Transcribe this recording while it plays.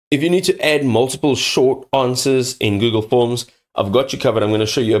If you need to add multiple short answers in Google Forms, I've got you covered. I'm going to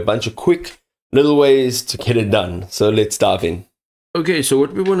show you a bunch of quick little ways to get it done. So let's dive in. Okay, so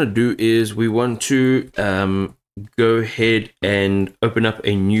what we want to do is we want to go ahead and open up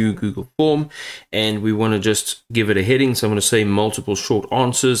a new Google form, and we want to just give it a heading. So I'm going to say multiple short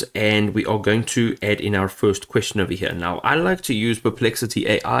answers, and we are going to add in our first question over here. Now, I like to use Perplexity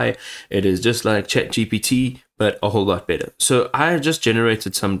AI. It is just like ChatGPT, but a whole lot better. So I just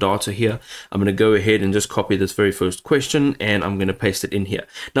generated some data here. I'm going to go ahead and just copy this very first question, and I'm going to paste it in here.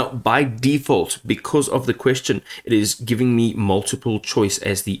 Now, by default, because of the question, it is giving me multiple choice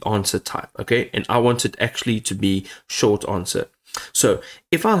as the answer type, okay? And I want it actually to be short answer. So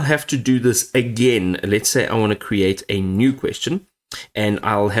if I'll have to do this again, let's say I want to create a new question, and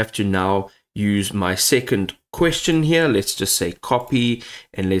I'll have to now use my second question here. Let's just say copy,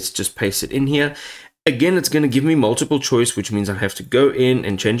 and let's just paste it in here. Again, it's going to give me multiple choice, which means I have to go in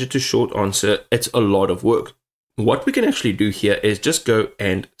and change it to short answer. It's a lot of work. What we can actually do here is just go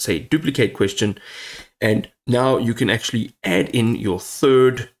and say duplicate question. And now you can actually add in your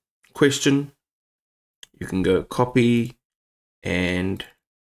third question. You can go copy and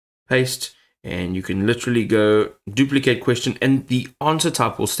paste, and you can literally go duplicate question, and the answer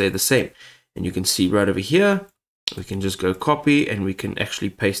type will stay the same. And you can see right over here, we can just go copy, and we can actually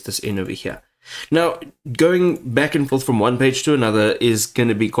paste this in over here. Now, going back and forth from one page to another is going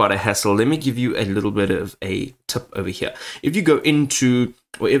to be quite a hassle. Let me give you a little bit of a tip over here. If you go into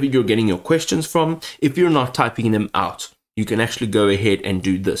wherever you're getting your questions from, if you're not typing them out, you can actually go ahead and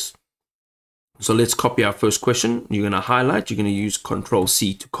do this. So let's copy our first question. You're going to highlight. You're going to use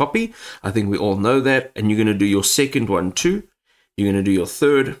Control-C to copy. I think we all know that. And you're going to do your second one too. You're going to do your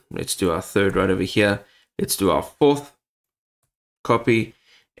third. Let's do our third right over here. Let's do our fourth. Copy.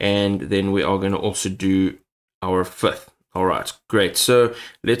 And then we are going to also do our fifth. All right, great. So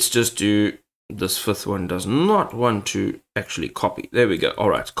let's just do this fifth one. Does not want to actually copy. There we go. All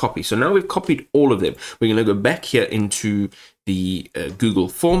right, copy. So now we've copied all of them. We're going to go back here into the Google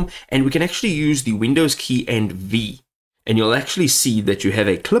form, and we can actually use the Windows key and V, and you'll actually see that you have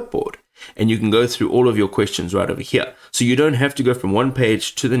a clipboard, and you can go through all of your questions right over here. So you don't have to go from one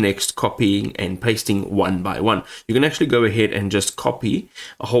page to the next, copying and pasting one by one. You can actually go ahead and just copy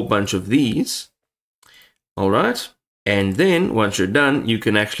a whole bunch of these. All right. And then once you're done, you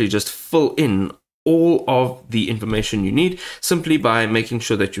can actually just fill in all of the information you need simply by making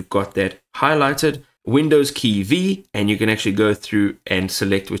sure that you've got that highlighted, Windows key V, and you can actually go through and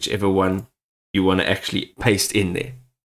select whichever one you want to actually paste in there.